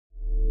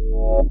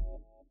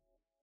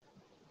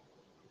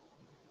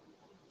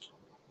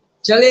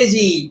चले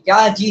जी,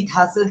 क्या जीत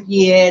हासिल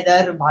की है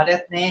इधर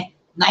भारत ने।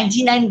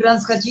 99 रन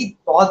का जीत,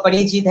 बहुत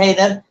बड़ी जीत है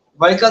इधर।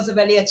 वर्ल्ड कप से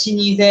पहले अच्छी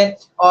न्यूज है।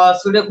 और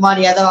सूर्य कुमार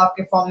यादव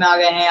आपके फॉर्म में आ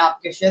गए हैं,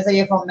 आपके श्रेयस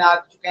अय्यर फॉर्म में आ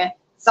चुके हैं।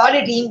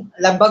 सारी टीम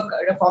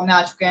लगभग फॉर्म में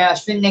आ चुके हैं।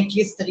 अश्विन ने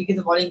किस तरीके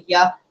से बॉलिंग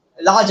किया,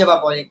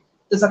 लाजवाब बॉलिंग।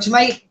 तो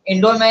सक्षमाई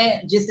इंडोर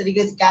में जिस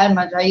तरीके से क्या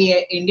मचाई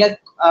है इंडिया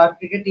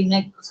क्रिकेट टीम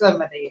ने, उसके बारे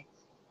में बताइए,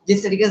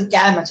 जिस तरीके से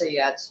क्या मचाई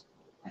है आज।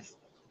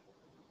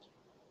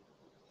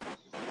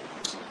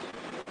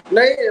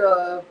 नहीं,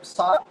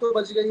 सात तो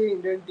बच गई है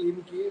इंडियन टीम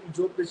की,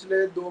 जो पिछले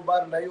 2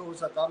 बार नहीं हो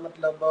सका।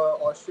 मतलब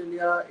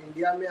ऑस्ट्रेलिया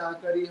इंडिया में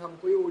आकर ही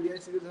हमको ही ओडीआई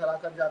सीरीज हरा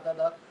कर जाता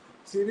था।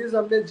 सीरीज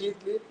हमने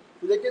जीत ली,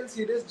 लेकिन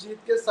सीरीज जीत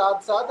के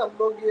साथ साथ हम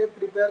लोग ये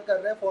प्रिपेयर कर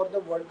रहे हैं फॉर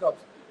द वर्ल्ड कप।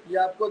 ये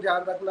आपको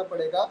ध्यान रखना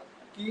पड़ेगा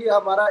कि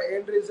हमारा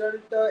एंड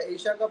रिजल्ट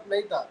एशिया कप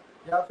नहीं था,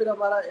 या फिर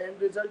हमारा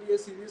एंड रिजल्ट ये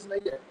सीरीज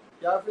नहीं है,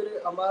 या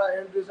फिर हमारा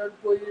एंड रिजल्ट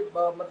कोई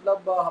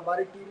मतलब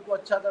हमारी टीम को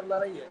अच्छा करना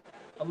नहीं है।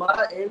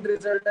 हमारा एंड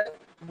रिजल्ट है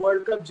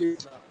वर्ल्ड कप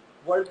जीतना।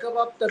 वर्ल्ड कप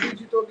आप तभी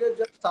जीतोगे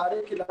जब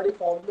सारे खिलाड़ी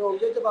फॉर्म में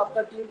होंगे, जब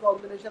आपका टीम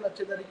कॉम्बिनेशन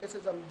अच्छे तरीके से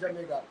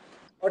जमेगा।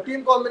 और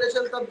टीम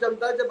कॉम्बिनेशन तब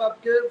जमता है जब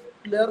आपके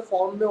प्लेयर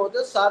फॉर्म में होते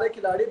हैं, सारे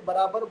खिलाड़ी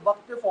बराबर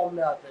वक्त पे फॉर्म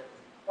में आते हैं।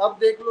 अब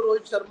देख लो,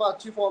 रोहित शर्मा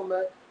अच्छी फॉर्म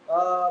में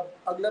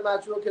अगले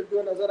मैच में खेलते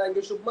हुए नजर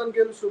आएंगे। शुभमन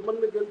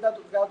गिल का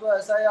तो क्या तो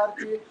ऐसा है यार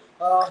कि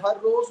हर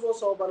रोज वो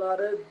 100 बना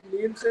रहे,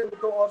 नींद से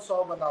उठो और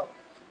 100 बनाओ।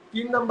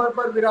 3 नंबर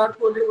पर विराट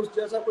कोहली, उस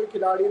जैसा कोई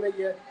खिलाड़ी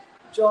नहीं है।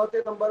 चौथे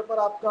नंबर पर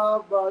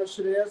आपका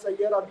श्रेयस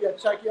अय्यर, अभी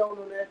अच्छा किया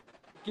उन्होंने।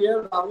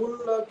 राहुल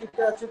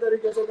कितने अच्छे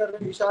तरीके से कर रहे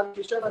हैं, ईशान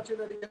किशन अच्छे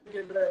तरीके से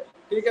खेल रहे हैं।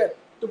 ठीक है,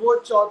 तो वो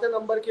चौथे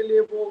नंबर के लिए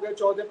वो हो गए,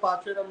 चौथे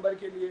पांचवें नंबर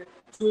के लिए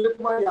सूर्य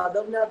कुमार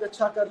यादव ने आज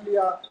अच्छा कर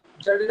लिया।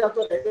 जडेजा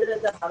तो रहते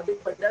रहते,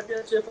 हार्दिक पांड्या भी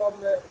अच्छे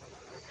फॉर्म में।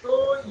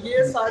 तो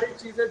ये सारी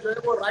चीजें जो है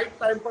वो राइट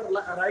टाइम पर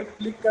राइट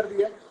क्लिक कर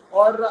दी है।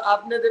 और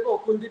आपने देखो,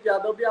 कुलदीप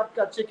यादव भी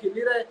आपके अच्छे खेल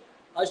ही रहे।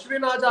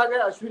 अश्विन आज आ गए,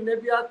 अश्विन ने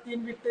भी आज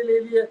 3 विकेटें ले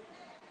लिए।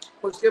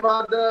 उसके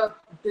बाद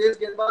तेज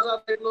गेंदबाज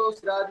आप देख लो,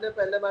 सिराज ने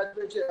पहले मैच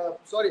में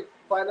सॉरी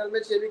फाइनल में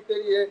 6 विकेट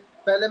लिए।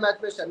 पहले मैच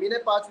में शमी ने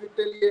 5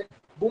 विकेट लिए।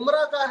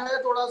 बुमराह का है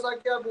थोड़ा सा,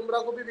 क्या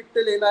बुमराह को भी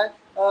विकेट लेना है,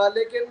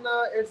 लेकिन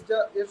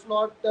इट्स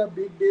नॉट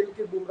बिग डील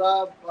कि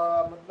बुमराह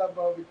मतलब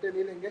विकेट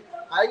नहीं लेंगे।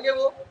 आएंगे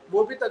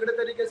वो भी तगड़े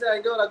तरीके से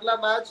आएंगे। और अगला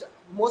मैच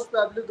मोस्ट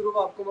प्रोबेबली ध्रुव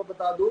आपको मैं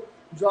बता दूं,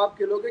 जो आप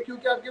खेलोगे,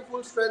 क्योंकि आपकी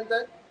फुल स्ट्रेंथ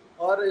है।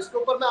 और इसके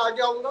ऊपर मैं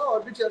आगे आऊंगा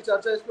और भी चर्चा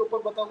इसके ऊपर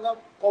बताऊंगा,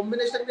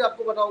 कॉम्बिनेशन भी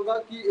आपको बताऊंगा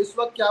कि इस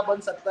वक्त क्या बन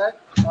सकता है।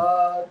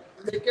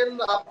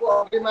 लेकिन आपको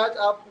अगले मैच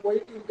आप वही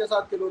टीम के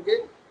साथ खेलोगे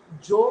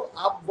जो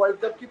आप वर्ल्ड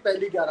कप की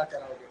पहली 11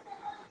 कराओगे।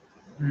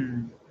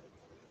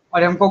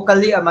 और हमको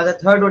कल ही मतलब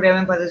थर्ड ओडीआई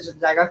में पता चल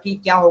जाएगा कि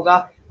क्या होगा।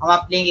 हम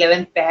प्लेइंग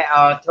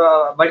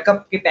 11 वर्ल्ड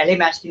कप के पहले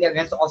मैच के लिए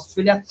अगेंस्ट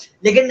ऑस्ट्रेलिया।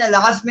 लेकिन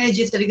लास्ट में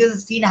जिस तरीके से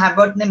स्टीन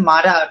हैबर्ट ने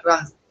मारा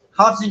रन,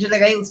 हाफ सेंचुरी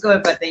लगाई, उसको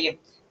बताइए।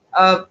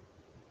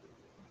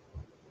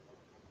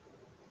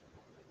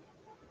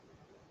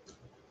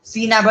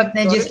 सीन हैबर्ट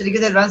ने जिस तरीके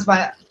से रन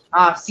बनाया,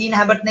 हाँ सीन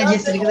हैबर्ट ने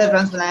जिस तरीके से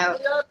रन बनाया।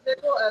 यार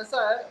देखो,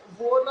 ऐसा है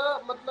वो ना,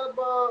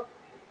 मतलब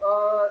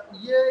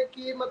ये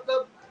कि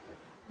मतलब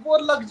वो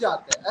लग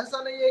जाते हैं,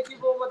 ऐसा नहीं है कि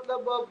वो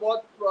मतलब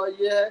बहुत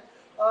ये है।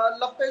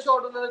 लंबे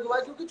शॉट उन्होंने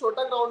घुमाए, क्योंकि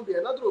छोटा ग्राउंड भी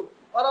है ना ध्रुव,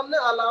 और हमने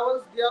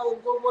अलाउंस दिया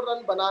उनको वो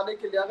रन बनाने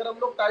के लिए। अगर हम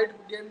लोग टाइट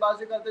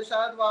गेंदबाजी करते,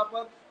 शायद वहां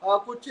पर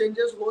कुछ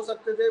चेंजेस हो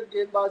सकते थे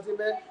गेंदबाजी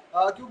में।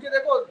 क्योंकि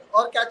देखो,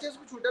 और कैचेस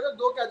भी छूटे ना,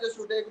 2 कैचेस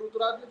छूटे, एक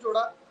ऋतुराज ने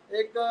छोड़ा,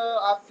 एक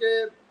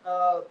आपके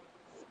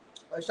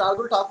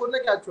शार्दुल ठाकुर ने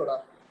कैच छोड़ा।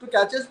 तो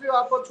कैचेस भी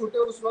वहां पर छूटे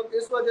उस वक्त,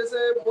 इस वजह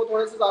से वो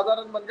थोड़े से ज्यादा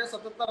रन बन गए।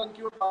 77 रन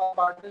की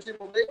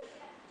पार्टनरशिप हो गई।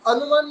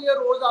 अनुमान ये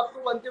रोज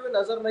आपको बनते हुए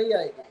नजर नहीं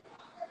आएगी।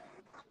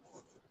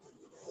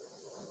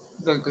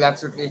 बिल्कुल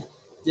एब्सोल्युटली।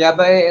 यहाँ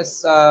पर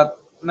इस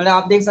मतलब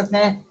आप देख सकते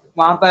हैं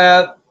वहां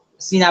पर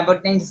सीन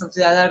एबर्ट ने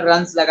सबसे ज्यादा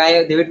रन्स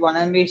लगाए, डेविड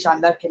वार्नर ने भी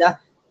शानदार खेला।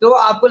 तो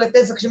आपको लगता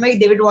है सक्षम है कि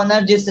डेविड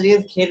वार्नर जिस तरीके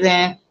से खेल रहे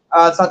हैं,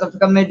 साउथ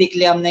अफ्रीका में देख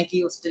लिया हमने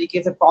कि उस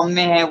तरीके से फॉर्म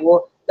में है वो,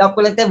 तो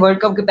आपको लगता है वर्ल्ड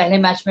कप के पहले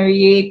मैच में भी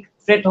ये एक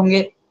थ्रेट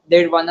होंगे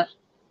डेविड वार्नर?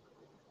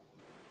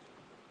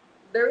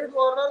 डेविड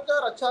वार्नर तो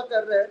अच्छा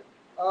कर रहे हैं,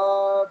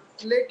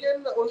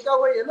 लेकिन उनका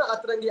वही है ना,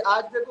 अतरंगी।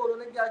 आज देखो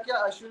उन्होंने क्या किया,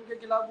 अश्विन के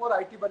खिलाफ वो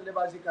राइटी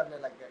बल्लेबाजी करने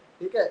लग गए।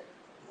 ठीक है,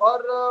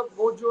 और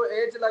वो जो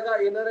एज लगा,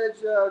 इनर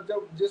एज,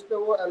 जब जिस पे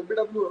वो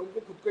एलबीडब्ल्यू है, उनको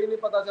खुद को ही नहीं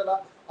पता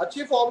चला।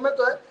 अच्छी फॉर्म में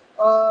तो है,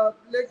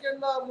 लेकिन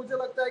मुझे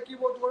लगता है कि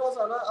वो थोड़ा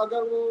सा ना,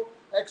 अगर वो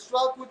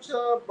एक्स्ट्रा कुछ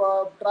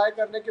ट्राई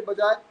करने के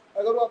बजाय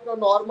अगर वो अपना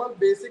नॉर्मल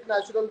बेसिक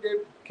नेचुरल गेम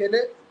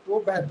खेले, वो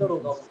बेहतर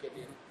होगा उनके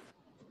लिए।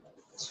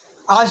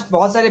 आज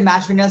बहुत सारे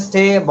मैच विनर्स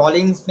थे,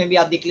 बॉलिंग्स में भी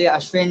आप देख लिए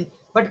अश्विन,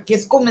 बट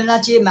किसको मिलना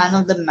चाहिए मैन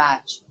ऑफ द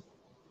मैच?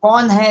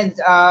 कौन है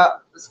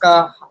उसका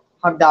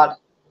हकदार?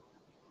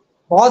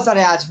 बहुत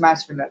सारे आज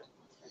मैच विनर।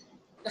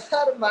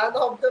 यार मैन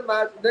ऑफ द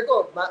मैच देखो,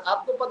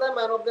 आपको पता है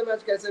मैन ऑफ द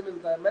मैच कैसे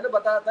मिलता है? मैंने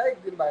बताया था एक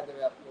दिन बाय द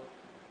वे आपको।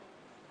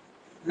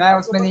 मैं आपको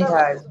उसमें नहीं पता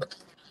था। है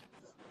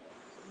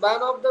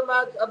मैन ऑफ द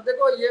मैच? अब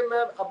देखो, ये मैं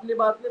अपनी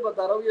बात नहीं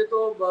बता रहा हूँ, ये तो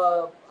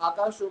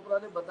आकाश चोपड़ा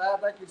ने बताया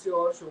था किसी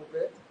और शो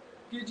पे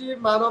कि जी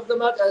मैन ऑफ द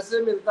मैच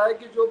ऐसे मिलता है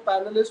कि जो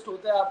पैनलिस्ट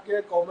होते हैं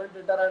आपके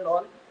कमेंटेटर एंड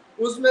ऑल,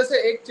 उसमें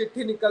से एक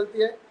चिट्ठी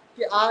निकलती है।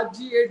 कि आज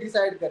ही ये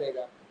डिसाइड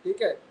करेगा,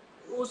 ठीक है।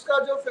 उसका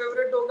जो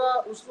फेवरेट होगा,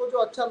 उसको जो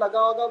अच्छा लगा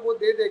होगा वो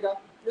दे देगा।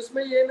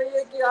 इसमें ये नहीं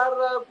है कि यार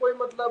कोई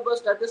मतलब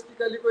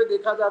स्टैटिस्टिकली कोई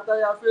देखा जाता है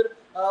या फिर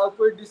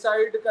कोई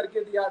डिसाइड करके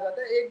दिया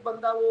जाता है। एक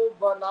बंदा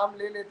वो नाम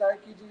ले लेता है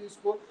कि जी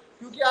इसको,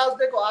 क्योंकि आज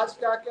देखो आज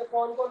क्या क्या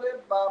कौन कौन है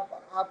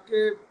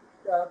आपके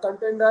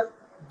कंटेंडर।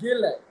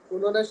 गिल है,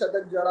 उन्होंने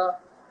शतक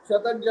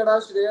जड़ा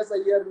श्रेयस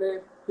अय्यर ने,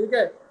 ठीक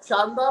है।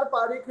 शानदार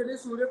पारी खेली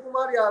सूर्य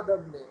कुमार यादव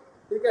ने,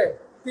 ठीक है।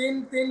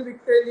 तीन तीन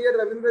विकेट लिए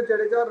रविंद्र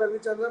जडेजा और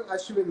रविचंद्रन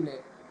अश्विन ने।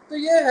 तो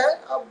ये है,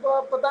 अब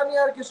पता नहीं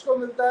यार किसको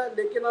मिलता है,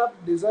 लेकिन आप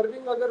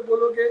डिजर्विंग अगर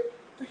बोलोगे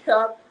तो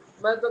यार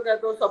मैं तो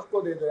कहता हूँ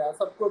सबको दे दो यार,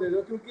 सबको दे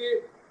दो, क्योंकि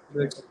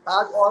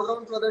आज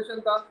ऑलराउंड प्रदर्शन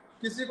था।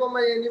 किसी को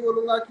मैं ये नहीं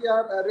बोलूंगा कि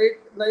यार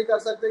रेट नहीं कर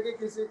सकते कि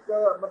किसी का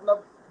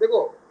मतलब,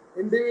 देखो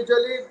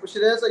इंडिविजुअली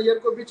श्रेयस अय्यर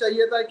को भी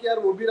चाहिए था कि यार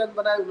वो भी रन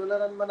बनाए, उन्होंने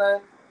रन बनाए।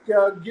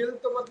 क्या गिल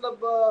तो मतलब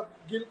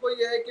गिल को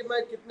ये है कि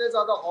मैं कितने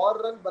ज्यादा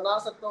और रन बना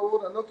सकता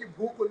हूँ, रनों की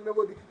भूख उनमें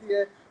वो दिखती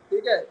है,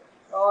 ठीक है।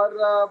 और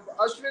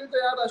अश्विन तो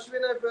यार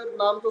अश्विन है, फिर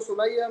नाम तो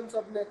सुना ही है हम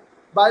सब ने।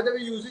 Bye the way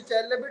Yuzi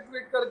Chahal ने भी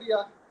ट्वीट कर दिया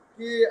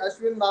कि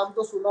अश्विन नाम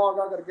तो सुना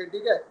होगा करके,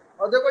 ठीक है।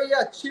 और देखो ये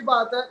अच्छी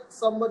बात है,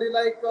 somebody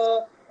like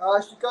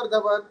Shikhar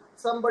Dhawan,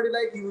 somebody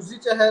like Yuzi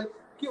Chahal,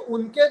 कि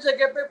उनके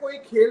जगह पे कोई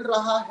खेल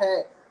रहा है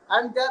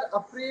and they are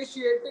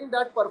appreciating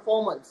that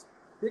performance,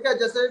 ठीक है।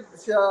 जैसे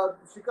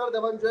शिखर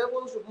धवन जो है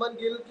वो शुभमन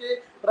गिल के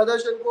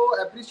प्रदर्शन को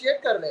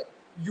अप्रिशिएट कर रहे हैं,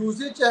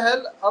 यूजी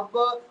चहल अब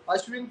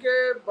अश्विन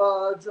के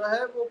जो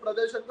है वो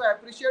प्रदर्शन को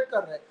अप्रिशिएट कर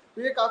रहे हैं।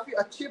 तो ये काफी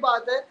अच्छी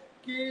बात है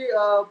कि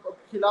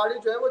खिलाड़ी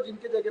जो है वो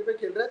जिनके जगह पे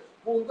खेल रहे हैं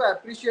वो उनको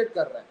अप्रिशिएट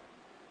कर रहे हैं।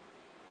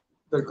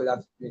 बिल्कुल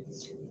आप,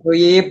 तो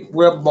ये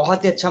पूरा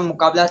बहुत ही अच्छा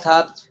मुकाबला था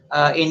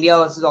इंडिया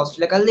वर्सेस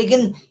ऑस्ट्रेलिया का।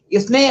 लेकिन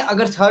इसमें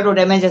अगर थर्ड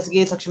ऑर्डर में, जैसे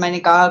कि सक्षमा ने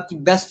कहा कि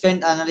बेस्ट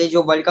फ्रेंड आने वाले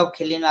जो वर्ल्ड कप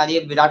खेलने वाली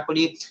है, विराट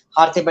कोहली,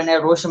 हार्दिक पांड्या,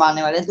 रोहित शर्मा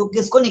आने वाले हैं, तो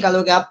किसको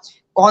निकालोगे आप?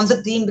 कौन से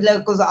तीन प्लेयर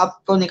को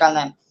आपको निकालना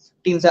है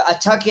टीम से?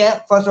 अच्छा किया है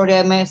फर्स्ट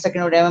ओडीआई में,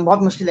 सेकंड ओडीआई में बहुत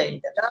मुश्किल है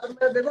यार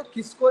मैं देखो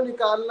किसको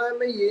निकालना है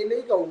मैं ये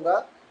नहीं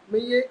कहूंगा, मैं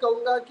ये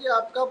कहूंगा कि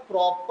आपका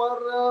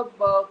प्रॉपर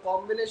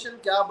कॉम्बिनेशन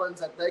क्या बन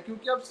सकता है,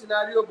 क्योंकि अब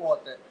सिनेरियो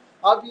बहुत है।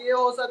 अब ये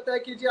हो सकता है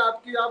कि जी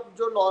आपकी आप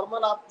जो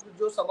नॉर्मल आप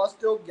जो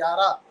समझते हो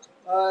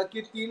 11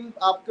 कि तीन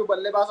आपके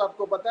बल्लेबाज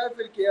आपको पता है,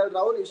 फिर केएल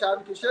राहुल, ईशान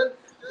किशन,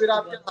 फिर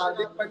आपके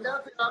हार्दिक पांड्या,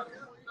 फिर आपके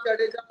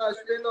जडेजा,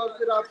 अश्विन, और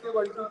फिर आपके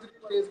 1 2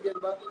 3 तेज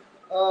गेंदबाज,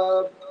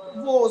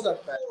 वो हो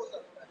सकता है।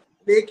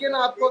 लेकिन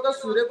आपको अगर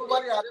सूर्य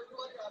कुमार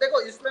यादव,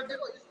 देखो इसमें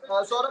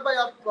फिर सौरभ भाई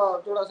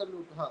आप थोड़ा सा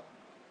म्यूट, हाँ।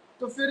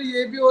 तो फिर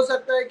ये भी हो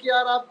सकता है कि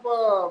यार आप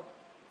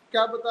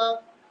क्या पता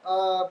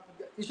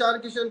ईशान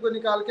किशन को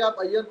निकाल के आप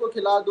अय्यर को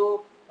खिला दो,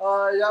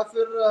 या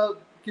फिर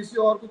किसी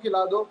और को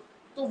खिला दो,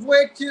 तो वो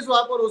एक चीज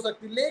वहां पर हो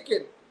सकती है।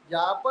 लेकिन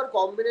यहाँ पर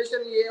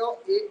कॉम्बिनेशन ये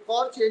एक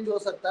और चेंज हो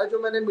सकता है, जो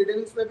मैंने मिड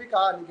इनिंग्स में भी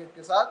कहा अनिकेत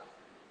के साथ।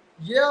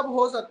 ये अब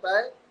हो सकता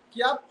है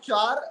कि आप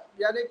चार,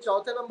 यानी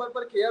चौथे नंबर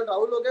पर केएल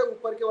राहुल हो गए,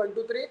 ऊपर के 1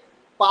 2 3,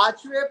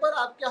 पांचवे पर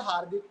आपके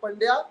हार्दिक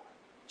पांड्या,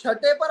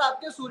 छठे पर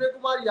आपके सूर्य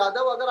कुमार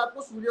यादव, अगर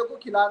आपको सूर्य को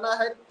खिलाना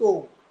है तो,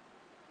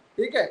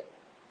 ठीक है।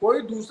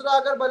 कोई दूसरा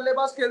अगर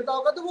बल्लेबाज खेलता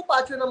होगा तो वो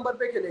पांचवें नंबर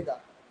पे खेलेगा,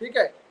 ठीक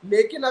है।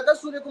 लेकिन अगर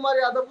सूर्य कुमार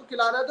यादव को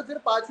खिलाना है तो फिर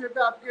पांचवें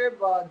पे आपके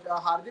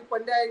हार्दिक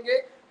पांड्या आएंगे,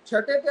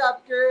 छठे पे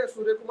आपके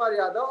सूर्य कुमार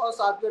यादव, और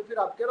सातवें फिर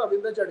आपके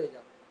रविंद्र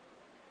जडेजा।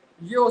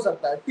 ये हो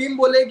सकता है। टीम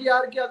बोलेगी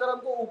यार कि अगर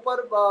हमको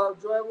ऊपर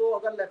जो है वो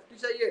अगर लेफ्टी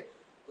चाहिए,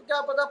 तो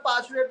क्या पता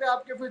पांचवें पे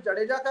आपके फिर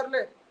जडेजा कर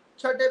ले,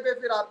 छठे पे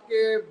फिर आपके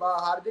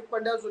हार्दिक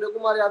पांड्या, सूर्य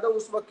कुमार यादव,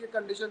 उस वक्त के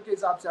कंडीशन के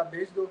हिसाब से आप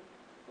भेज दो।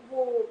 तो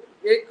वो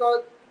एक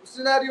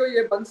सिनेरियो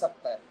ये बन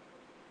सकता है,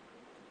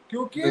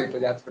 क्योंकि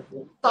है।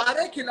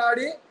 सारे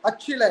खिलाड़ी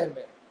अच्छी लाइन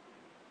में,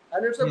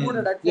 and it's a good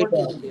attack ये फॉर तो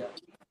टीम है, इंडिया।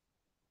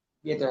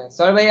 ये तो है।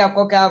 सर भाई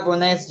आपको क्या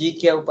बोलना है इस जीत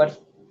के ऊपर?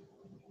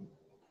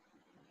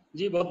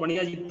 जी बहुत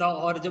बढ़िया जीत था।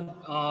 और जब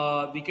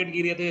विकेट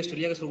गिरे थे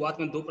ऑस्ट्रेलिया की शुरुआत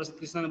में, दो प्रसिद्ध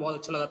कृष्णा ने बहुत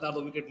अच्छा लगातार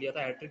 2 विकेट लिया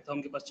था, हैट्रिक था,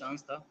 उनके पास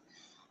चांस था।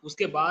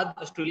 उसके बाद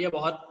ऑस्ट्रेलिया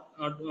बहुत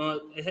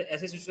ऐसे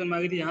सिचुएशन में आ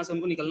गई थी जहां से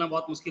उनको निकलना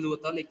बहुत मुश्किल हुआ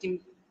था, लेकिन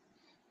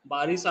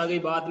बारिश आ गई,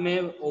 बाद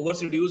में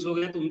ओवर्स रिड्यूस हो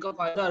गए, तो उनका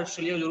फायदा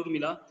ऑस्ट्रेलिया को जरूर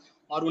मिला।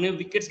 और उन्हें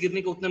विकेट्स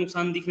गिरने का उतना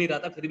नुकसान दिख नहीं रहा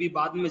था, फिर भी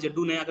बाद में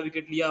जड्डू ने आकर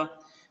विकेट लिया,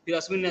 फिर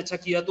अश्विन ने अच्छा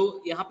किया। तो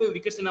यहाँ पे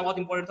विकेट्स लेना बहुत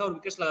इंपॉर्टेंट था, और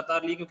विकेट्स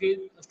लगातार लिए, क्योंकि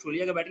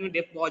ऑस्ट्रेलिया का बैटिंग में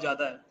डेप्थ बहुत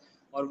ज्यादा है,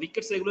 और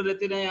विकेट्स रेगुलर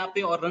रहते रहे यहाँ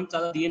पे, और रन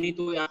ज्यादा दिए नहीं,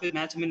 तो यहाँ पे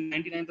मैच में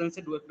 99 रन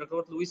से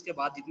डकवर्थ लुईस के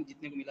बाद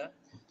जीतने को मिला।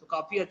 तो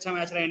काफी अच्छा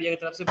मैच रहा इंडिया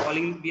की तरफ से,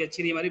 बॉलिंग भी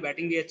अच्छी रही, हमारी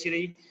बैटिंग भी अच्छी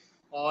रही,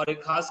 और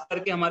खास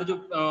करके हमारे जो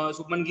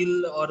शुभमन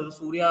गिल और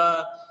सूर्या,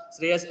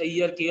 श्रेयस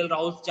अय्यर, केएल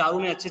राहुल, चारों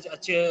ने अच्छे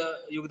अच्छे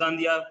योगदान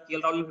दिया।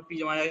 केएल राहुल ने 50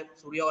 जमाया,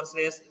 सूर्या और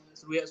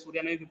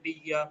सूर्या ने भी 50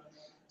 किया,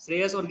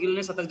 श्रेयस और गिल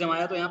ने शतक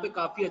जमाया। तो यहाँ पे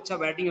काफी अच्छा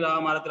बैटिंग रहा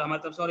हमारी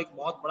तरफ से, और एक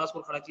बहुत बड़ा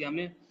स्कोर खड़ा किया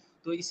हमने।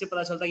 तो इससे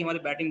पता चलता है कि हमारी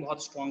बैटिंग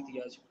बहुत स्ट्रांग थी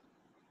आज।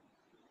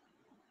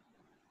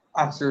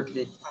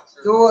 एब्सोल्युटली।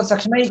 तो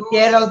सक्षमा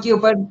केएल राहुल के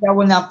ऊपर क्या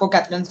बोलना है आपको?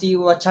 कैप्टनसी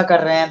वो अच्छा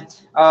कर रहे हैं,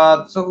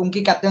 सो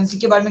उनकी कैप्टनसी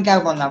के बारे में क्या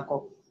बोलना है आपको?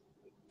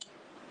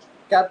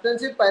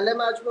 कैप्टनसी पहले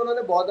मैच में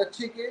उन्होंने बहुत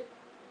अच्छी की,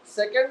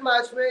 सेकंड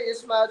मैच में,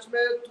 इस मैच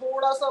में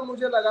थोड़ा सा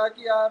मुझे लगा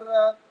कि यार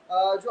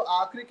जो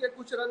आखिरी के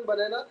कुछ रन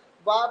बने ना,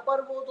 वहां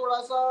पर वो थोड़ा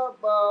सा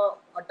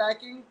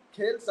अटैकिंग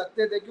खेल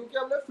सकते थे, क्योंकि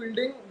हमने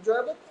फील्डिंग जो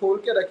है वो खोल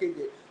के रखी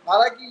थी।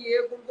 हालांकि ये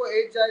उनको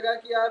एज जाएगा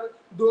कि यार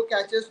 2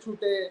 कैचेस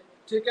छूटे,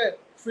 ठीक है,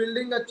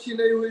 फील्डिंग अच्छी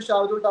नहीं हुई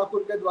शार्दुल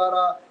ठाकुर के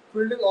द्वारा,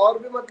 फील्डिंग और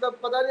भी मतलब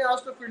पता नहीं,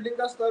 आज तो फील्डिंग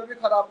का स्तर भी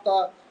खराब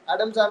था।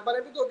 एडम जैम्पा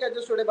ने भी 2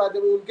 कैचेस छोड़े बाद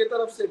में उनके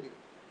तरफ से भी।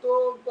 तो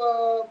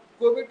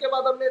कोविड के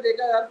बाद हमने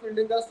देखा यार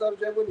फील्डिंग का स्तर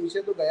जो है वो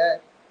नीचे तो गया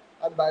है।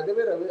 अब बाय द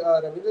वे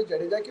रविंद्र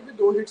जडेजा की भी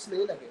 2 हिट्स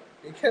नहीं लगे,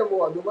 ठीक है, वो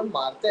अनुमान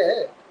मारते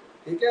हैं,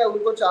 ठीक है,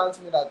 उनको चांस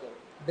मिला तो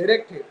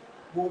डायरेक्ट हिट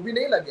वो भी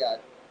नहीं लगे आज।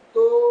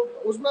 तो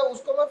उसमें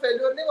उसको मैं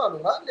फेल्योर नहीं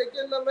मानूंगा,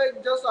 लेकिन मैं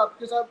जस्ट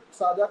आपके साथ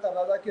साझा कर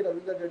रहा था कि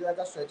रविंद्र जडेजा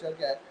का स्ट्रेचर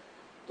क्या है।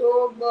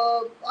 तो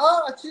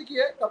हाँ अच्छी की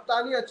है,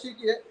 कप्तानी अच्छी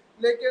की है,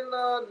 लेकिन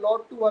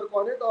lot to work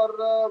on it. और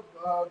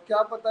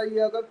क्या पता ये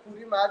अगर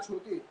पूरी मैच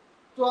होती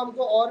तो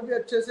हमको और भी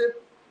अच्छे से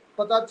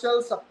पता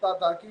चल सकता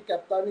था कि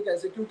कप्तानी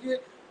कैसे, क्योंकि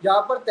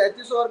यहाँ पर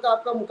 33 ओवर का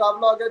आपका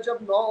मुकाबला हो गया, जब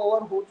 9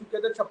 ओवर हो चुके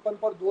थे, 56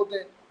 पर 2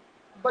 थे,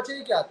 बचे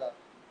ही क्या था,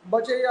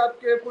 बचे ही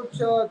आपके कुछ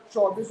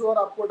 24 ओवर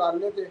आपको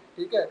डालने थे,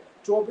 ठीक है,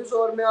 24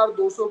 ओवर में यार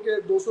 200 के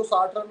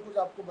 260 रन कुछ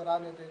आपको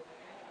बनाने थे,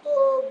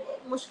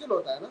 तो मुश्किल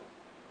होता है ना।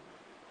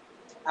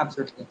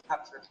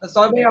 एब्सोल्युटली।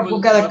 सौरभ भाई आपको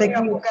बिल्कुल। क्या लगता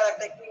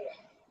और है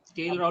कि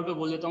केएल राहुल पे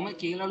बोल देता हूँ मैं।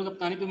 केएल राहुल की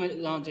कप्तानी पे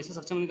जैसे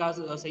सक्षम ने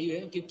कहा सही है,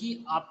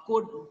 क्योंकि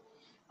आपको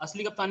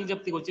असली कप्तानी जब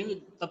तक होती है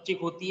तब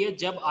चेक होती है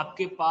जब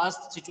आपके पास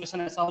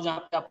सिचुएशन ऐसा हो जहाँ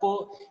पे आपको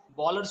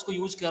बॉलर्स को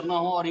यूज करना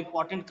हो और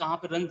इंपॉर्टेंट कहाँ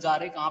पे रन जा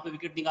रहे हैं, कहाँ पे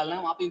विकेट निकालना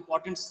है, वहाँ पे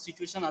इंपॉर्टेंट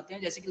सिचुएशन आते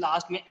हैं। जैसे कि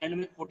लास्ट में एंड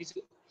में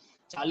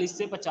 40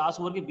 से 50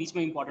 ओवर के बीच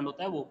में इंपॉर्टेंट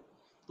होता है वो।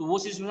 तो वो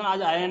सिचुएशन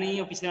आज आया नहीं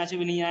है, पिछले मैच में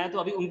भी नहीं आया, तो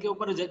अभी उनके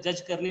ऊपर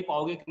जज कर नहीं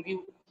पाओगे, क्योंकि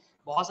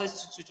बहुत सारी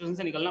सिचुएशन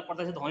से निकलना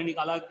पड़ता है। जैसे धोनी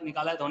निकाला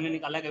है, धोनी ने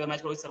निकाला है, कई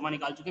मैच रोहित शर्मा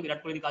निकाल चुके हैं,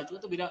 विराट कोहली निकाल चुके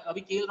हैं, तो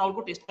अभी केएल राहुल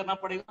को टेस्ट करना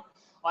पड़ेगा।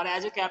 और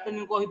एज ए कैप्टन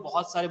इनको अभी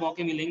बहुत सारे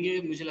मौके मिलेंगे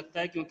मुझे लगता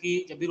है,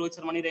 क्योंकि जब भी रोहित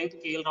शर्मा नहीं रहेंगे तो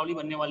केएल राहुल ही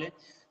बनने वाले,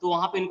 तो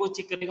वहां पे इनको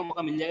चेक करने का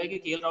मौका मिल जाएगा कि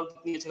केएल राहुल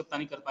कितनी अच्छी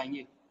कप्तानी कर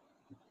पाएंगे।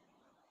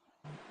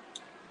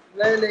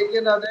 नहीं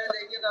लेकिन अब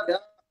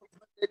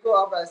देखो,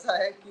 अब ऐसा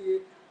है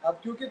कि अब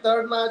क्योंकि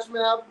थर्ड मैच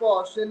में आप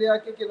ऑस्ट्रेलिया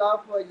के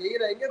खिलाफ यही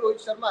रहेंगे, रोहित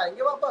शर्मा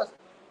आएंगे वापस,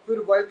 फिर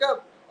वर्ल्ड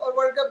कप, और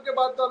वर्ल्ड कप के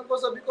बाद तो हमको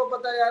सभी को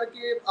पता है यार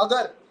कि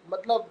अगर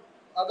मतलब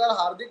अगर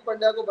हार्दिक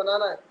पांड्या को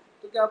बनाना है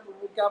तो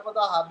क्या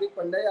पता हार्दिक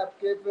पांड्या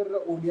आपके फिर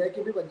ओडीआई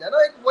की भी बन जाए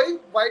ना, एक वही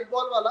व्हाइट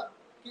बॉल वाला,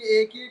 कि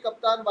एक ही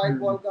कप्तान व्हाइट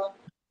बॉल का,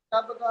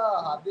 क्या पता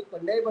हार्दिक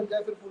पांड्या ही बन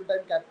जाए फिर फुल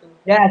टाइम कैप्टन।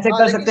 या ऐसे हाँ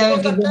कर लेकिन सकते एक हैं हो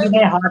कि सकता है किसी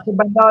ने हार्दिक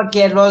पांड्या और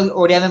केएल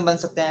ओडीआई में बन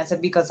सकते हैं, ऐसे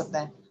भी कर सकते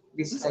हैं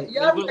बीसीसीआई।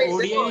 यार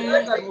बिल्कुल। नहीं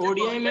देखो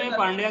ओडीआई में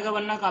पांड्या का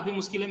बनना काफी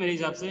मुश्किल है मेरे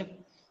हिसाब से,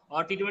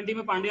 और टी20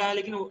 में पांड्या है,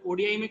 लेकिन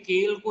ओडीआई में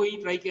केएल को ही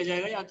ट्राई किया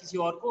जाएगा या किसी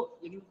और को,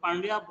 लेकिन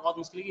पांड्या बहुत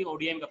मुश्किल है कि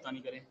ओडीआई में कप्तानी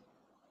करे।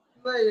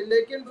 नहीं,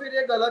 लेकिन फिर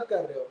ये गलत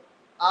कर रहे हो।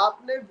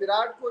 आपने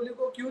विराट कोहली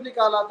को क्यों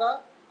निकाला था?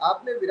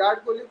 आपने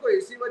विराट कोहली को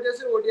इसी वजह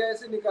से ओडीआई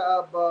से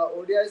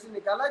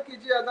निकाला कि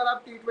जी अगर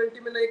आप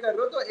टी20 में नहीं कर रहे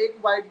हो तो एक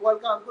व्हाइट बॉल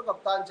का हमको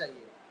कप्तान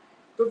चाहिए।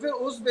 तो फिर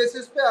उस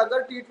बेसिस पे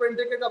अगर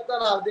टी20 के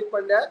कप्तान हार्दिक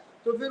पांड्या है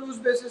तो फिर उस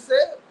बेसिस से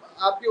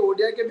आपके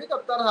ओडीआई के भी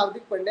कप्तान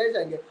हार्दिक पांड्या ही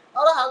जाएंगे।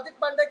 और हार्दिक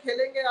पांड्या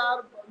खेलेंगे यार,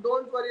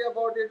 डोंट वरी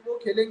अबाउट इट, वो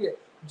खेलेंगे।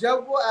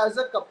 जब वो एज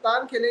अ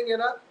कप्तान खेलेंगे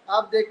ना,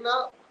 आप देखना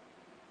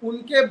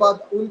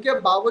उनके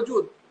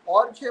बावजूद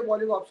और 6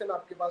 बॉलिंग ऑप्शन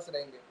आपके पास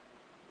रहेंगे,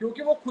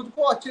 क्योंकि वो खुद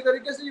को अच्छी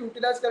तरीके से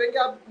यूटिलाइज करेंगे।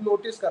 आप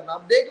नोटिस करना,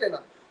 आप देख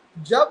लेना,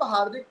 जब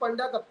हार्दिक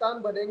पांड्या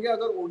कप्तान बनेंगे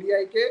अगर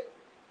ओडीआई के,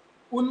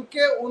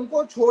 उनके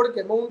उनको छोड़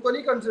के, मैं उनको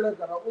नहीं कंसिडर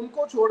कर रहा,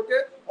 उनको छोड़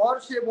के और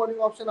 6 बॉलिंग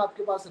ऑप्शन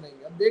आपके पास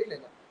रहेंगे, अब देख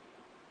लेना।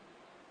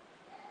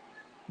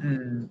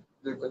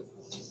 बिल्कुल।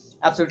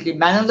 Absolutely.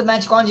 Man of the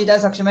match कौन जीता है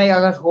सक्षम है,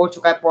 अगर हो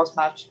चुका है पोस्ट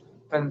मैच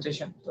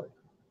प्रेजेंटेशन तो?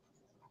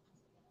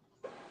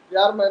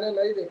 यार मैंने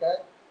नहीं देखा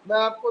है, मैं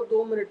आपको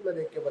 2 मिनट में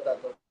देख के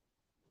बताता हूँ।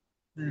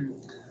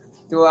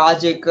 तो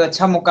आज एक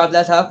अच्छा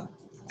मुकाबला था।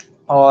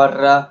 और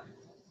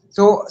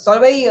तो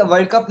सौरभ भाई,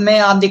 वर्ल्ड कप में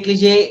आप देख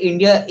लीजिए,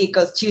 इंडिया एक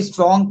अच्छी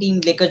स्ट्रॉन्ग टीम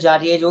लेकर जा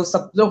रही है, जो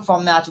सब लोग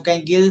फॉर्म में आ चुके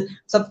हैं, गिल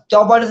सब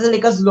टॉप ऑर्डर से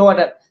लेकर स्लो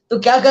ऑर्डर। तो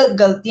क्या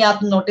गलतियां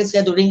आपने नोटिस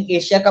किया during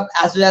Asia cup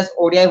as well as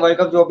ODI world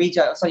cup, जो भी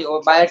सॉरी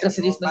बायोटर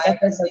सीरीज में,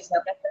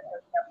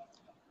 क्या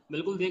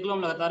बिल्कुल, देख लो,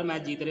 हम लगातार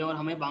मैच जीत रहे हैं और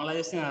हमें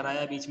बांग्लादेश से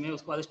हराया बीच में,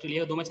 उसके बाद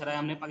ऑस्ट्रेलिया को 2 मैच हराया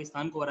हमने,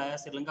 पाकिस्तान को हराया,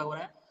 श्रीलंका को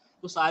हराया,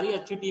 तो सारी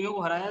अच्छी टीमों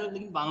को हराया,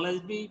 लेकिन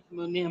बांग्लादेश भी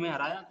ने हमें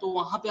हराया। तो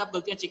वहाँ पे आप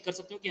गलतियां चेक कर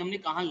सकते हो कि हमने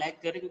कहाँ लैग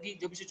कर रहे हैं, क्योंकि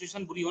जब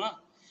सिचुएशन बुरी हो ना,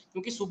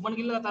 क्योंकि शुभमन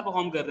गिल लगातार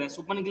परफॉर्म कर रहे हैं,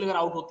 शुभमन गिल अगर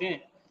आउट होते हैं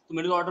तो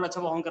मिडिल ऑर्डर अच्छा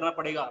परफॉर्म करना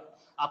पड़ेगा।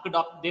 आपके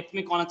डेप्थ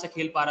में कौन अच्छा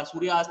खेल पा रहा है?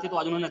 सूर्या आज थे तो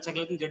आज उन्होंने अच्छा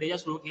खेला, लेकिन जडेजा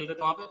स्लो खेल रहे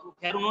थे वहाँ पे,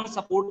 खैर उन्होंने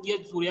सपोर्ट किया,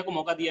 सूर्या को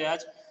मौका दिया है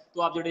आज,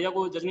 तो आप जडेजा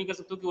को जज नहीं कर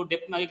सकते हो कि वो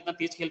डेप्थ में आगे कितना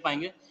तेज खेल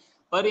पाएंगे।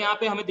 पर यहाँ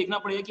पे हमें देखना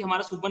पड़ेगा कि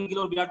हमारा शुभमन गिल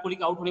और विराट कोहली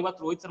के आउट होने के बाद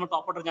रोहित शर्मा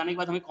टॉप ऑर्डर जाने के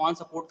बाद हमें कौन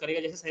सपोर्ट करेगा।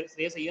 जैसे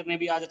श्रेयस अय्यर ने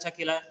भी आज अच्छा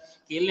खेला है,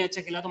 केएल ने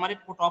अच्छा खेला, तो हमारे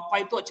टॉप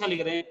 5 तो अच्छा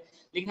लग रहे हैं,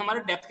 लेकिन हमारा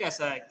डेप्थ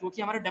कैसा है?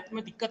 क्योंकि हमारे डेप्थ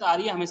में दिक्कत आ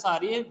रही है, हमेशा आ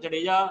रही है।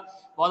 जडेजा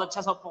बहुत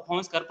अच्छा सब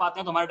परफॉर्मेंस कर पाते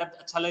हैं तो हमारा डेप्थ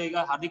अच्छा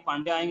लगेगा, हार्दिक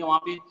पांड्या आएंगे वहां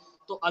पे,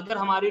 तो अगर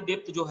हमारी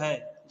डेप्थ जो है,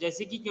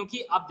 जैसे कि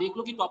क्योंकि आप देख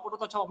लो कि टॉप ऑर्डर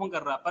तो अच्छा परफॉर्म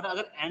कर रहा है, पर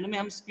अगर एंड में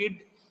हम स्पीड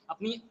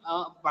अपनी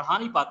बढ़ा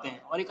नहीं पाते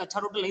हैं और एक अच्छा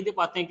टोटल नहीं दे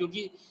पाते हैं,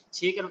 क्योंकि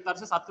 6 की रफ्तार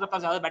से 7 की रफ्तार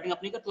ज़्यादा बैटिंग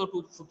अपनी करते हो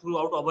थ्रू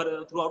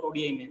आउट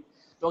ओडीआई में।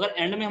 तो अगर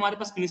एंड में हमारे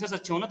पास फिनिशर्स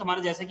अच्छे हो ना, तो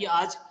हमारे जैसे कि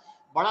आज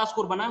बड़ा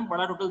स्कोर बना,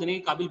 बड़ा टोटल देने के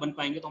काबिल बन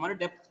पाएंगे। तो हमारे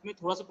डेप्थ में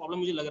थोड़ा सा प्रॉब्लम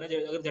मुझे लग रहा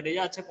है। अगर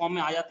जडेजा अच्छे फॉर्म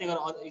में आ जाते हैं,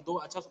 अगर एक दो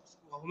अच्छा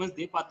परफॉर्मेंस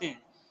दे पाते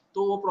हैं,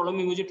 तो वो प्रॉब्लम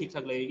भी मुझे ठीक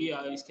ठाक लगेगी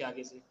इसके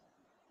आगे से।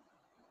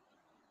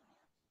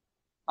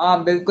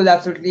 हाँ बिल्कुल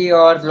एब्सोल्युटली।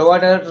 और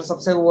लोअर ऑर्डर तो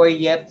सबसे वो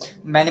ही है,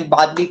 मैंने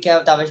बात भी किया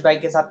ताविश भाई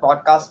के साथ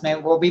पॉडकास्ट में,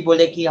 वो भी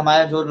बोले कि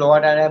हमारा जो लोअर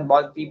ऑर्डर है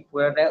बहुत ही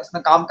पुअर है,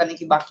 उसमें काम करने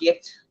की बाकी है।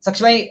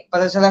 सक्ष भाई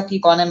पता चला कि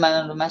कौन है मैन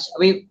ऑफ द मैच?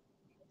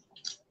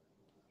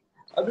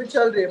 अभी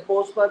चल रही है,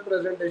 पोस्ट मैच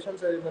प्रेजेंटेशन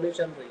सेरेमनी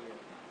चल रही है।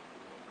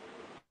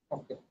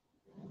 ओके।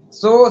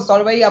 सो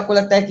सौरभ भाई, आपको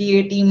लगता है कि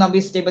ये टीम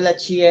अभी स्टेबल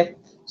अच्छी है,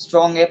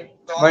 स्ट्रांग है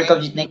वर्ल्ड कप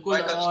जीतने की?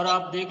 बिल्कुल। और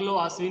आप देख लो,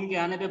 अश्विन के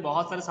आने पे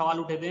बहुत सारे सवाल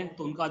उठे थे,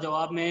 तो उनका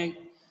जवाब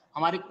में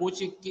हमारे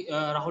कोच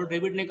राहुल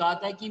द्रविड़ ने कहा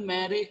था कि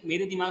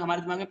हमारे दिमाग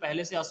में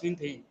पहले से अश्विन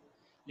थे,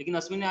 लेकिन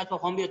अश्विन ने आज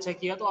परफॉर्म भी अच्छा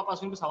किया, तो आप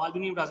अश्विन पे सवाल भी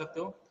नहीं उठा सकते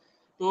हो।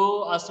 तो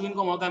अश्विन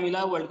को मौका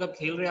मिला, वर्ल्ड कप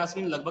खेल रहे हैं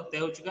अश्विन, लगभग तय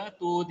हो चुका है।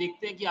 तो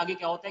देखते हैं कि आगे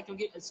क्या होता है,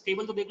 क्योंकि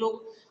स्टेबल तो देख लो,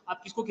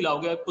 आप किसको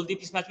खिलाओगे? कुलदीप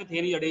इस मैच में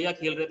थे नहीं, जडेजा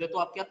खेल रहे थे, तो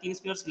आप क्या 3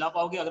 स्पिनर्स खिला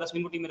पाओगे अगर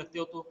अश्विन को टीम में रखते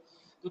हो?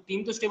 तो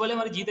टीम तो स्टेबल है,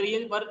 हमारी जीत रही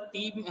है, पर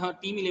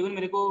टीम 11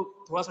 मेरे को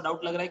थोड़ा सा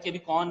डाउट लग रहा है कि अभी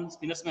कौन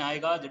स्पिनर्स में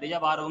आएगा। जडेजा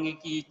बाहर होंगे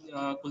कि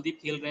कुलदीप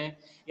खेल रहे हैं,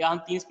 या हम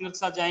 3 स्पिनर के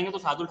साथ जाएंगे तो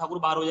शार्दुल ठाकुर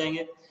बाहर हो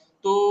जाएंगे।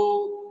 तो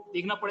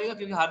देखना पड़ेगा,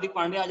 क्योंकि हार्दिक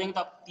पांड्या आ जाएंगे तो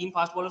आप 3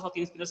 फास्ट बॉलर्स और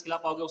 3 स्पिनर्स खिला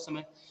पाओगे उस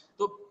समय।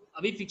 तो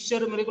अभी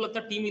फिक्सचर मेरे को लगता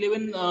है टीम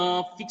 11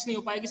 फिक्स नहीं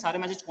हो पाएगी, सारे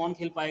मैचेस कौन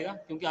खेल पाएगा,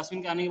 क्योंकि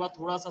अश्विन के आने के बाद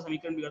थोड़ा सा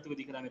समीकरण बिगड़ते हुए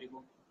दिख रहा है मेरे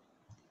को।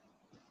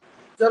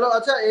 चलो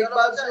अच्छा, एक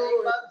बात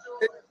जो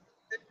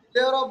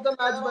प्लेयर ऑफ द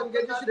मैच बन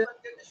गए थे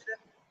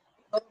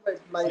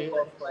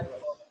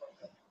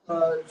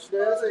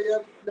Shreyas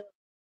Iyer.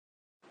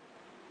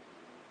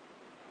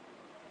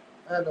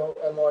 Hello,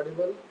 I am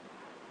Audible?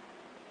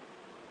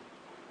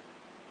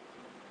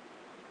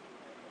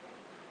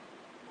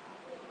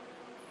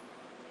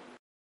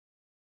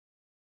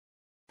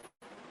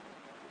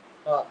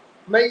 हाँ,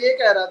 मैं ये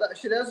कह रहा था,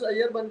 श्रेयस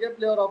अय्यर बन गए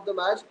प्लेयर ऑफ द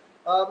मैच।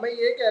 मैं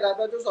ये कह रहा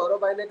था, जो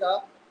सौरभ भाई ने कहा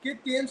कि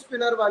 3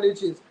 स्पिनर वाली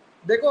चीज,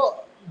 देखो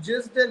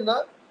जिस दिन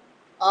ना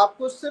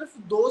आपको सिर्फ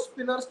 2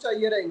 स्पिनर्स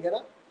चाहिए रहेंगे ना,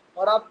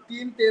 और आप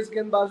 3 तेज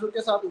गेंदबाजों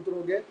के साथ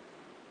उतरोगे,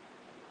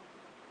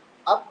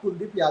 आप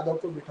कुलदीप यादव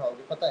को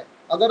बिठाओगे। पता है,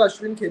 अगर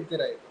अश्विन खेलते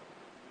रहे तो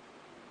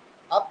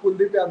आप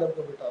कुलदीप यादव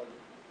को बिठाओगे,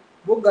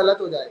 वो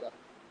गलत हो जाएगा।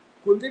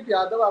 कुलदीप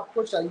यादव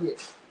आपको चाहिए,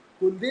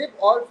 कुलदीप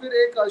और फिर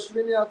एक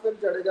अश्विन या फिर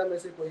जडेजा में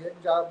से कोई है,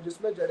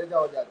 जिसमें जडेजा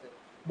हो जाते हैं।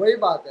 वही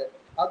बात है,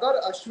 अगर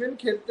अश्विन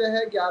खेलते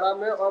हैं 11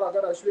 में, और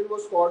अगर अश्विन वो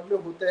स्क्वाड में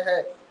होते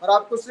हैं, और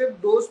आपको सिर्फ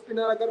 2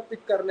 स्पिनर अगर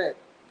पिक करने हैं,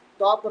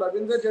 तो आप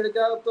रविंद्र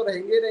जडेजा तो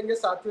रहेंगे ही रहेंगे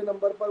 7वें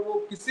नंबर पर, वो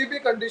किसी भी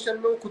कंडीशन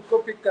में वो खुद को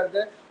पिक कर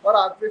दे, और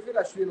 8वें फिर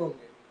अश्विन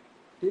होंगे।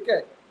 ठीक है,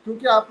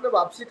 क्योंकि आपने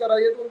वापसी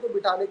कराई है तो उनको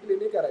बिठाने के लिए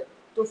नहीं कराई,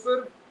 तो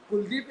फिर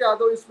कुलदीप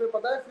यादव इसमें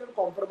पता है फिर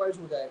कॉम्प्रोमाइज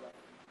हो जाएगा।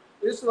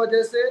 इस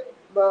वजह से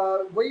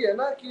वही है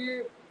ना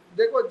कि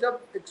देखो, जब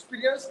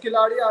एक्सपीरियंस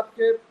खिलाड़ी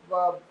आपके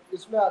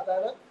इसमें आता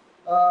है ना,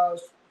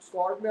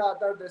 स्क्वाड में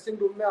आता है, ड्रेसिंग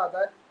रूम में आता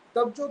है,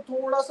 तब जो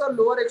थोड़ा सा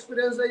लोअर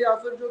एक्सपीरियंस है, या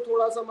फिर जो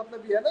थोड़ा सा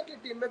मतलब ये है ना कि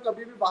टीम में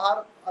कभी भी बाहर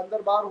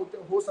अंदर बाहर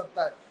हो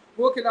सकता है,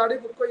 वो खिलाड़ी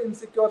खुद को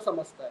इनसिक्योर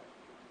समझता है।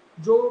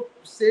 जो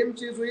सेम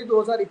चीज हुई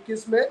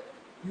 2021 में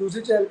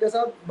यूजी चहल के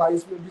साथ,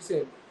 22 में भी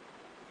सेम।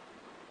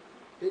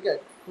 ठीक है,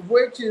 तो वो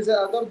एक चीज है,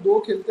 अगर 2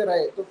 खेलते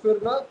रहे तो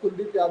फिर ना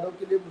कुलदीप यादव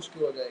के लिए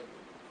मुश्किल हो जाएगी।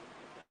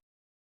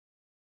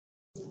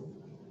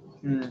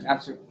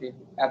 Absolutely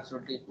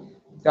absolutely.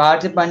 तो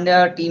हार्दिक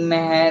पांड्या टीम में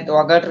है, तो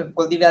अगर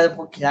कुलदीप यादव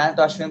को खिलाना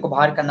तो अश्विन को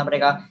बाहर करना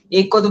पड़ेगा,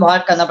 एक को तो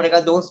बाहर करना पड़ेगा,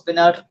 2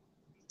 स्पिनर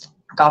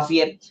काफी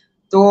है।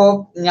 तो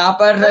यहाँ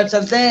पर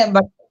चलते हैं,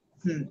 बट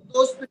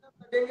 2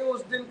 स्पिनर लगेंगे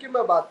उस दिन की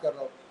मैं बात कर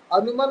रहा हूँ।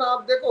 अनुमान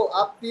आप देखो,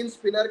 आप 3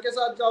 स्पिनर के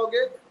साथ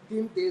जाओगे,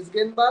 3 तेज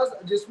गेंदबाज,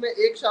 जिसमें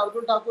एक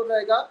शार्दुल ठाकुर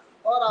रहेगा,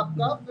 और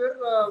आपका फिर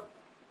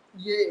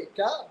ये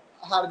क्या,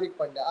 हार्दिक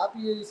पांड्या, आप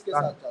ये इसके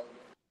साथ जाओगे।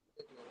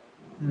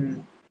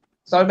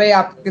 सौरभ भाई,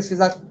 आप किसके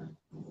साथ?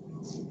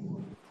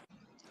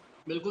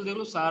 बिल्कुल देख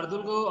लो,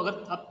 शार्दुल को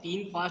अगर आप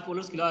 3 फास्ट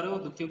बॉलर्स खिला रहे हो,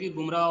 क्योंकि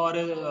बुमराह और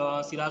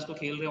सिराज तो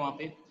खेल रहे हैं वहाँ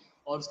पे,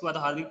 और उसके बाद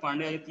हार्दिक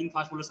पांड्या, ये 3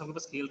 फास्ट बॉलर्स आपके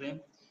पास खेल रहे हैं,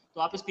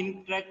 तो आप स्पिन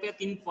ट्रैक पे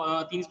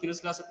 3 स्पिनर्स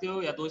खिला सकते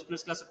हो या 2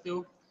 स्पिनर्स खिला सकते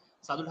हो,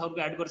 शार्दुल ठाकुर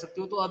को ऐड कर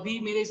सकते हो। तो अभी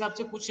मेरे हिसाब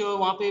से कुछ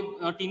वहाँ पे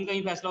टीम का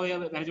ही फैसला हो या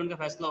मैनेजमेंट का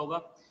फैसला होगा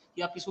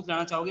कि आप किसको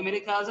खिलाना चाहोगे। मेरे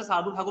ख्याल से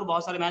शार्दुल ठाकुर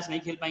बहुत सारे मैच नहीं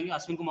खेल पाएंगे,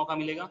 अश्विन को मौका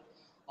मिलेगा,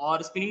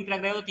 और स्पिनिंग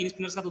ट्रैक रहेगा तो 3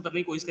 स्पिनर्स का उतरने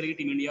की कोशिश करेगी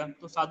टीम इंडिया,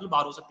 तो शार्दुल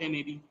बाहर हो सकते हैं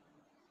मे बी।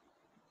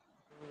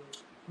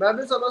 मैं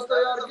भी समझता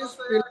हूँ यार कि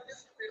स्पिनर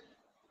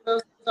के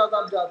साथ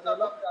आप जाते हो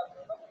ना,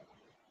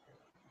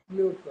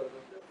 म्यूट कर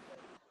दो,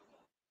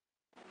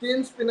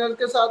 3 स्पिनर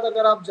के साथ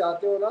अगर आप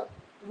जाते हो ना,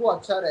 वो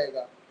अच्छा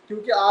रहेगा।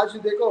 क्योंकि आज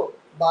देखो,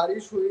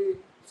 बारिश हुई,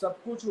 सब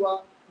कुछ हुआ,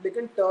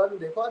 लेकिन टर्न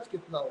देखो आज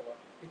कितना हुआ।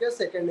 ठीक है,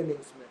 सेकेंड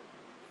इनिंग्स में,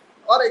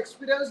 और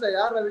एक्सपीरियंस है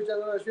यार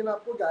रविचंद्रन अश्विन,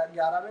 आपको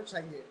 11 में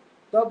चाहिए।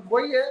 तब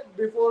वही है,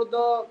 before the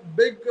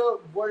big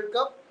world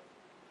cup,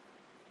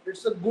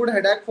 it's a good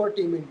headache for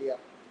team India.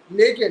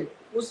 लेकिन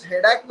उस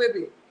हेडेक में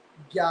भी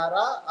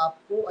 11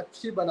 आपको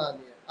अच्छी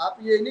बनानी है। आप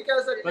ये नहीं कह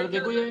सकते पर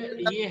देखो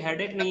ये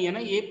हेडेक नहीं है ना,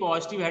 ये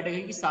पॉजिटिव हेडेक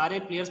है कि सारे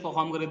प्लेयर्स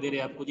परफॉर्म करके दे रहे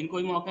हैं आपको, जिनको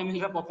भी मौका मिल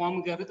रहा है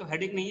परफॉर्म कर रहे, तो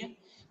हेडेक नहीं है।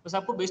 बस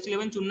आपको बेस्ट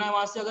 11 चुनना है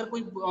वहां से। अगर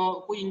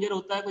कोई इंजर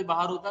होता है, कोई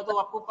बाहर होता है, तो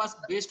आपको पास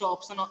बेस्ट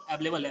ऑप्शन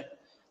अवेलेबल है।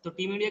 तो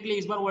टीम इंडिया के लिए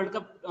इस बार वर्ल्ड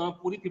कप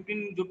पूरी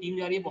 15 जो टीम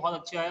जा रही है बहुत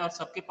अच्छा है, और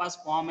सबके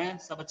पास फॉर्म है,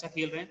 सब अच्छा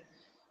खेल रहे हैं।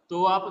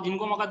 तो आप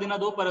जिनको मौका देना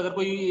दो, पर अगर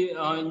कोई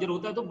इंजर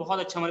होता है तो बहुत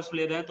अच्छा हमारे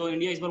प्लेयर है। तो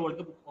इंडिया इस बार वर्ल्ड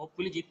कप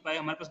होपफुली जीत पाए।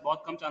 हमारे पास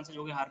बहुत कम चांसेस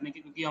हो गए हारने के,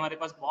 क्योंकि हमारे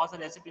पास बहुत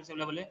सारे ऐसे प्लेयर्स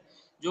अवेलेबल है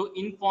जो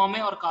इन फॉर्म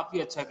है और काफी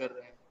अच्छा कर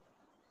रहे हैं।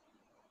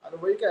 और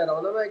वही कह रहा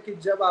हूँ ना मैं कि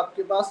जब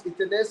आपके पास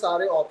इतने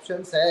सारे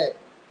ऑप्शंस है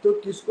तो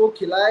किसको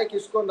खिलाए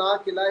किसको ना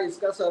खिलाए,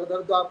 इसका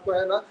सरदर्द तो आपको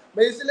है ना।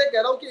 मैं इसलिए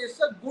कह रहा हूँ कि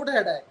इट्स अ गुड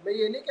हेडैक। मैं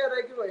ये नहीं कह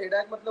रहा कि वो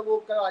हेडैक मतलब वो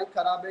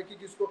खराब है कि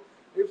किसको।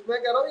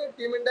 मैं कह रहा हूँ ये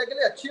टीम इंडिया के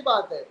लिए अच्छी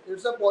बात है।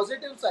 It's a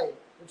positive sign,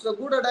 it's a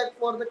good headache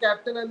for the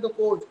captain and the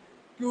coach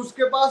कि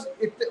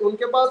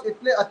उनके पास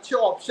इतने अच्छे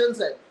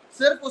ऑप्शंस है।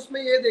 सिर्फ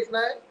उसमें ये देखना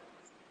है,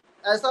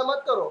 ऐसा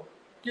मत करो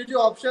कि जो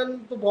ऑप्शन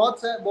तो बहुत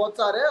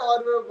सारे हैं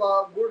और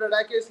गुड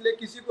अटैक है इसलिए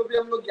किसी को भी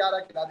हम लोग 11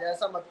 खिला दे,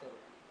 ऐसा मत करो।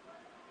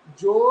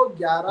 जो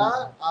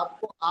 11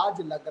 आपको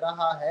आज लग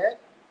रहा है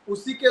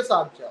उसी के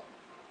साथ जाओ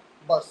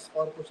बस,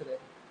 और कुछ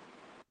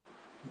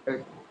नहीं।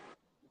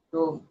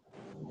 तो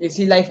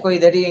इसी लाइफ को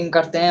इधर ही एंड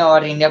करते हैं,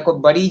 और इंडिया को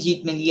बड़ी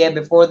जीत मिली है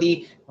before the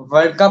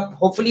world cup.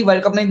 Hopefully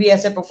world cup में भी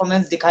ऐसे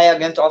परफॉर्मेंस दिखाए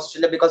अगेंस्ट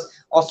ऑस्ट्रेलिया, बिकॉज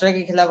ऑस्ट्रेलिया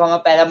के खिलाफ हमारा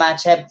पहला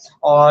मैच है,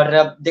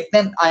 और देखते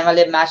हैं आने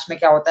वाले मैच में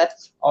क्या होता है।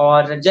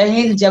 और जय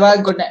हिंद, जय Bharat,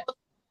 good night.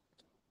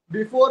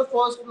 Before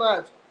first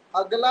match,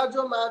 अगला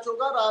जो मैच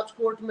होगा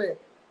राजकोट में,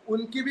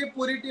 उनकी भी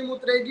पूरी टीम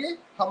उतरेगी,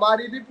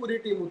 हमारी भी पूरी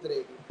टीम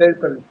उतरेगी।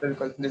 बिल्कुल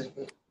बिल्कुल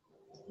बिल्कुल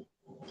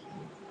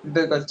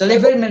बिल्कुल। चलिए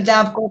फिर मिलते हैं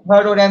आपको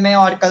थर्ड ओवर में,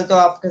 और कल तो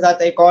आपके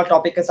साथ एक और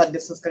टॉपिक के साथ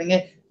डिस्कस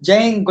करेंगे। जय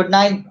हिंद, गुड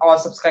नाइट, और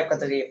सब्सक्राइब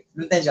करते रहिए।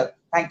 मिलते हैं जल्द।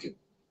 Thank you.